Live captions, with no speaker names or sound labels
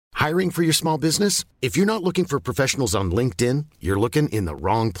Hiring for your small business? If you're not looking for professionals on LinkedIn, you're looking in the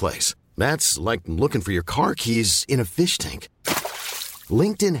wrong place. That's like looking for your car keys in a fish tank.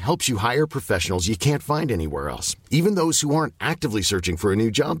 LinkedIn helps you hire professionals you can't find anywhere else, even those who aren't actively searching for a new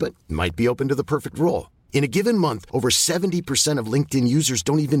job but might be open to the perfect role. In a given month, over 70% of LinkedIn users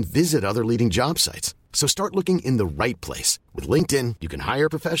don't even visit other leading job sites. So start looking in the right place. With LinkedIn, you can hire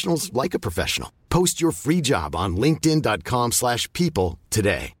professionals like a professional. Post your free job on linkedin.com/people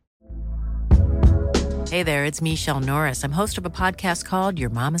today. Hey there, it's Michelle Norris. I'm host of a podcast called Your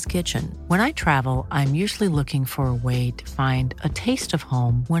Mama's Kitchen. When I travel, I'm usually looking for a way to find a taste of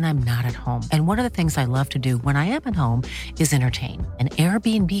home when I'm not at home. And one of the things I love to do when I am at home is entertain. And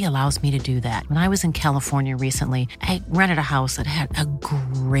Airbnb allows me to do that. When I was in California recently, I rented a house that had a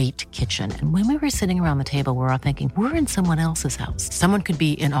great kitchen. And when we were sitting around the table, we're all thinking, we're in someone else's house. Someone could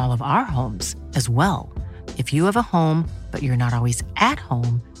be in all of our homes as well. If you have a home, but you're not always at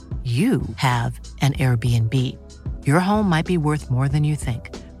home, you have an Airbnb. Your home might be worth more than you think.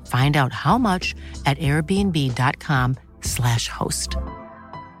 Find out how much at airbnb.com/host.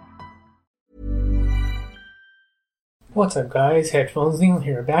 What's up, guys? Headphones Neil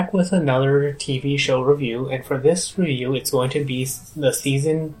here, back with another TV show review. And for this review, it's going to be the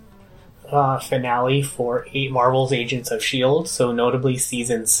season finale for Marvel's Agents of SHEILD, so notably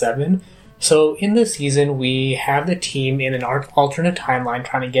Season 7. So in this season, we have the team in an alternate timeline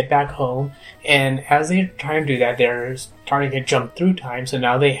trying to get back home, and as they try to do that, they're starting to jump through time, so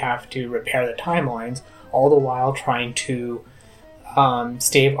now they have to repair the timelines, all the while trying to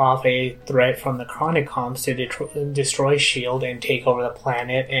stave off a threat from the Chronicoms to destroy SHIELD and take over the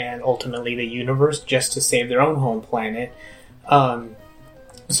planet and ultimately the universe just to save their own home planet.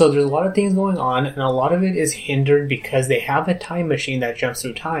 So there's a lot of things going on, and a lot of it is hindered because they have a time machine that jumps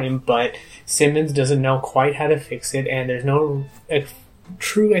through time, but Simmons doesn't know quite how to fix it, and there's no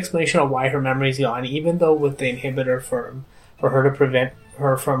true explanation of why her memory's gone, even though with the inhibitor for her to prevent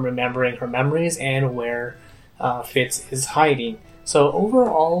her from remembering her memories and where Fitz is hiding. So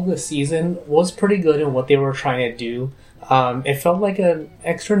overall, the season was pretty good in what they were trying to do. It felt like an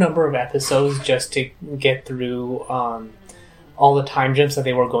extra number of episodes just to get through all the time jumps that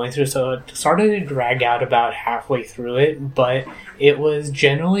they were going through, so it started to drag out about halfway through it, but it was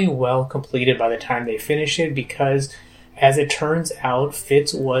generally well completed by the time they finished it, because as it turns out,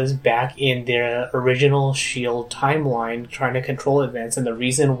 Fitz was back in their original SHIELD timeline trying to control events, and the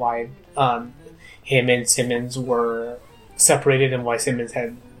reason why him and Simmons were separated and why Simmons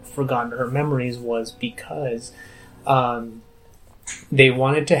had forgotten her memories was because they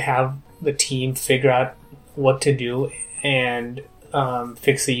wanted to have the team figure out what to do and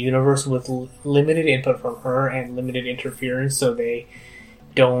fix the universe with limited input from her and limited interference, so they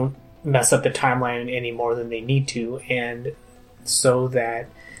don't mess up the timeline any more than they need to, and so that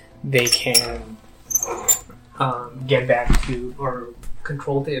they can get back to or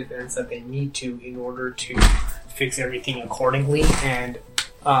control the events that they need to in order to fix everything accordingly and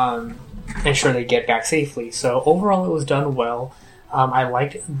ensure they get back safely. So overall, it was done well. I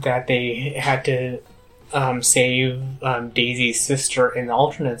liked that they had to save Daisy's sister in the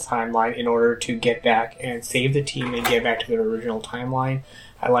alternate timeline in order to get back and save the team and get back to their original timeline.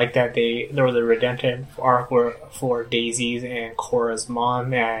 I like that there was a redemptive arc for Daisy's and Cora's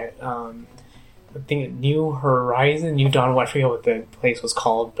mom at I think New Dawn. I forget what the place was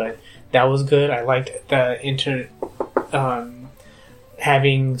called, but that was good. I liked the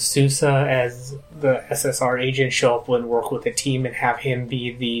having Sousa as the SSR agent show up and work with the team and have him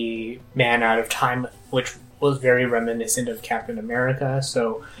be the man out of time, which was very reminiscent of Captain America.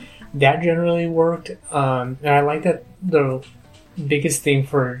 So that generally worked. And I like that the biggest thing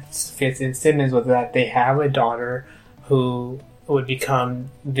for Fitz and Simmons was that they have a daughter who would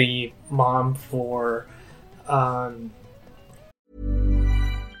become the mom for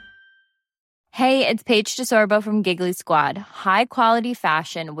Hey, it's Paige DeSorbo from Giggly Squad. High quality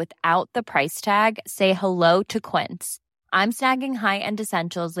fashion without the price tag. Say hello to Quince. I'm snagging high-end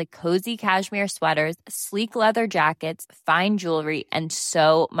essentials like cozy cashmere sweaters, sleek leather jackets, fine jewelry, and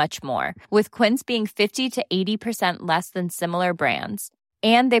so much more. With Quince being 50 to 80% less than similar brands.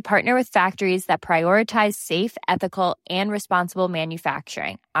 And they partner with factories that prioritize safe, ethical, and responsible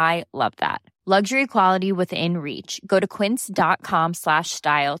manufacturing. I love that. Luxury quality within reach. Go to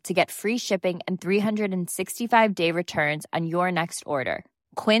quince.com/style to get free shipping and 365-day returns on your next order.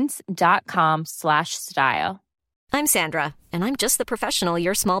 Quince.com/style. I'm Sandra, and I'm just the professional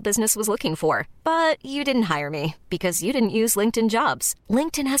your small business was looking for. But you didn't hire me because you didn't use LinkedIn Jobs.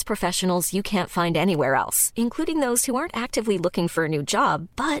 LinkedIn has professionals you can't find anywhere else, including those who aren't actively looking for a new job,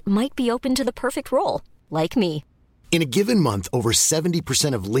 but might be open to the perfect role, like me. In a given month, over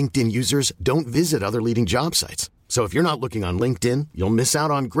 70% of LinkedIn users don't visit other leading job sites. So if you're not looking on LinkedIn, you'll miss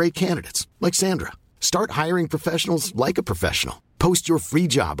out on great candidates like Sandra. Start hiring professionals like a professional. Post your free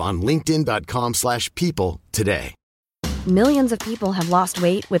job on linkedin.com/people today. Millions of people have lost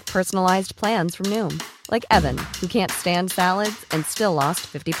weight with personalized plans from Noom. Like Evan, who can't stand salads and still lost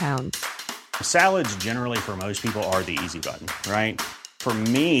 50 pounds. Salads generally for most people are the easy button, right? For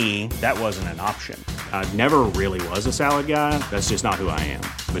me, that wasn't an option. I never really was a salad guy. That's just not who I am.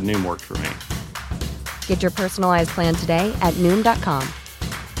 But Noom worked for me. Get your personalized plan today at Noom.com.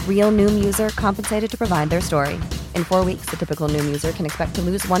 Real Noom user compensated to provide their story. In 4 weeks, the typical Noom user can expect to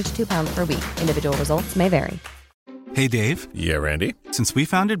lose 1 to 2 pounds per week. Individual results may vary. Hey, Dave. Yeah, Randy. Since we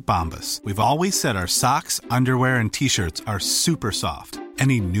founded Bombas, we've always said our socks, underwear, and T-shirts are super soft.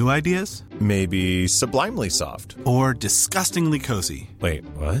 Any new ideas? Maybe sublimely soft. Or disgustingly cozy. Wait,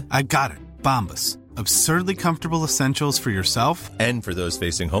 what? I got it. Bombas. Absurdly comfortable essentials for yourself and for those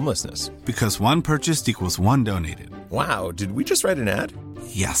facing homelessness. Because one purchased equals one donated. Wow, did we just write an ad?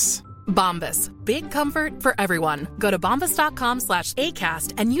 Yes. Bombas. Big comfort for everyone. Go to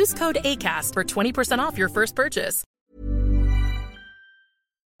bombas.com/ACAST and use code ACAST for 20% off your first purchase.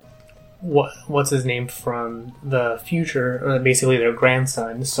 What's his name from the future, basically their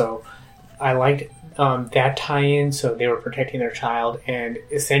grandson. So I liked that tie-in. So they were protecting their child, and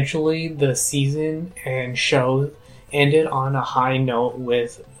essentially the season and show ended on a high note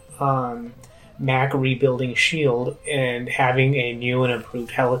with Mac rebuilding SHEILD and having a new and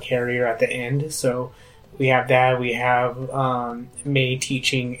improved helicarrier at the end. So we have that. We have May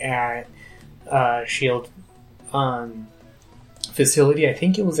teaching at SHEILD facility. I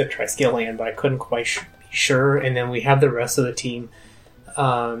think it was at Triskelion, but I couldn't quite be sure. And then we have the rest of the team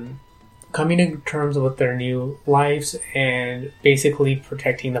coming to terms with their new lives and basically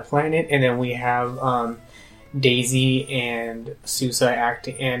protecting the planet. And then we have Daisy and Sousa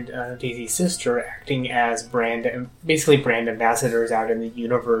acting, and Daisy's sister acting as brand ambassadors out in the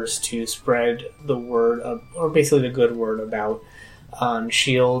universe to spread the word of, or basically the good word about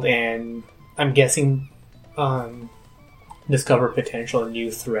SHIELD, and I'm guessing discover potential new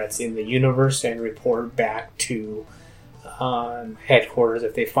threats in the universe and report back to headquarters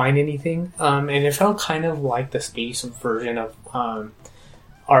if they find anything. And it felt kind of like the space version of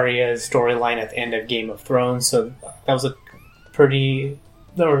Arya's storyline at the end of Game of Thrones. So that was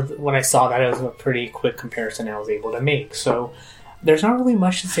when I saw that, it was a pretty quick comparison I was able to make. So there's not really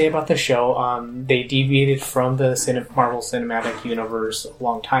much to say about the show. They deviated from the Marvel Cinematic Universe a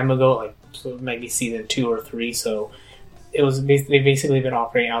long time ago, like so maybe season 2 or 3. So they've basically been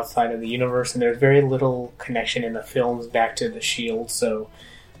operating outside of the universe, and there's very little connection in the films back to the SHIELD. So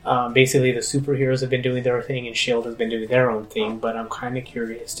basically the superheroes have been doing their thing and SHIELD has been doing their own thing, but I'm kind of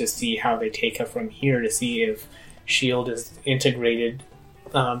curious to see how they take it from here, to see if SHIELD is integrated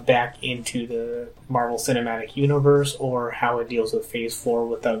back into the Marvel Cinematic Universe, or how it deals with Phase 4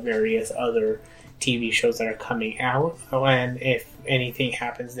 with the various other TV shows that are coming out, and if anything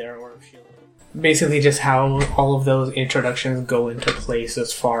happens there, or if SHIELD... Basically just how all of those introductions go into place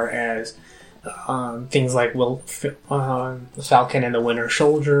as far as things like Falcon and the Winter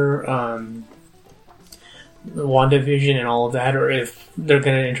Soldier, WandaVision and all of that, or if they're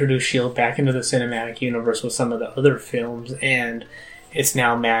going to introduce SHIELD back into the cinematic universe with some of the other films, and it's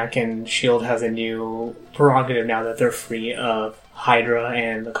now Mac and SHIELD has a new prerogative now that they're free of Hydra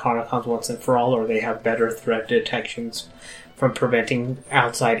and the Chronicons once and for all, or they have better threat detections from preventing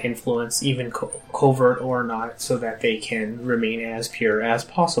outside influence, even covert or not, so that they can remain as pure as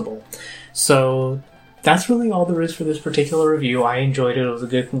possible. So that's really all there is for this particular review. I enjoyed it. It was a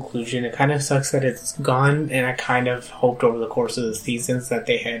good conclusion. It kind of sucks that it's gone, and I kind of hoped over the course of the seasons that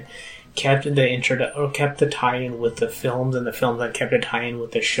they had kept the tie-in with the films, and the films that kept a tie-in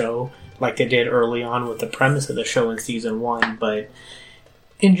with the show, like they did early on with the premise of the show in season 1. But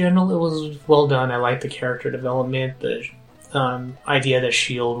in general, it was well done. I liked the character development, the idea that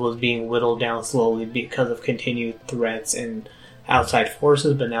SHIELD was being whittled down slowly because of continued threats and outside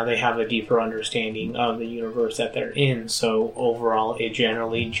forces, but now they have a deeper understanding of the universe that they're in. So overall, it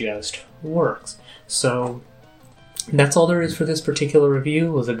generally just works. So that's all there is for this particular review.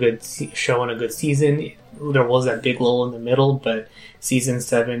 It was a good show and a good season. There was that big lull in the middle, but season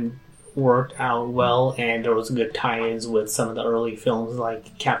 7 worked out well, and there was good tie-ins with some of the early films like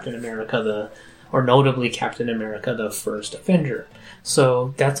notably Captain America, the First Avenger.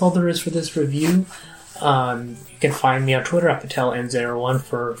 So that's all there is for this review. You can find me on Twitter at PatelN01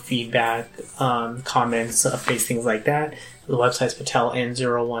 for feedback, comments, updates, things like that. The website's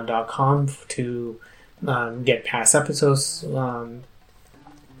PatelN01.com to get past episodes,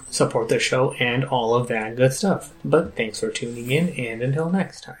 support the show, and all of that good stuff. But thanks for tuning in, and until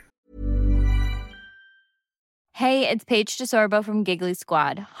next time. Hey, it's Paige DeSorbo from Giggly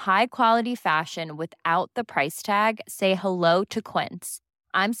Squad. High quality fashion without the price tag. Say hello to Quince.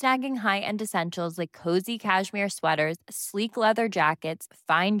 I'm snagging high-end essentials like cozy cashmere sweaters, sleek leather jackets,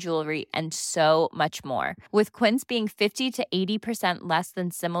 fine jewelry, and so much more. With Quince being 50 to 80% less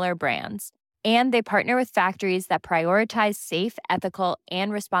than similar brands. And they partner with factories that prioritize safe, ethical,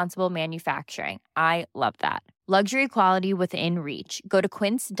 and responsible manufacturing. I love that. Luxury quality within reach. Go to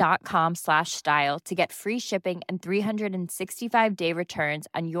quince.com/style to get free shipping and 365-day returns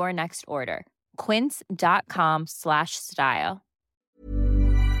on your next order. Quince.com/style.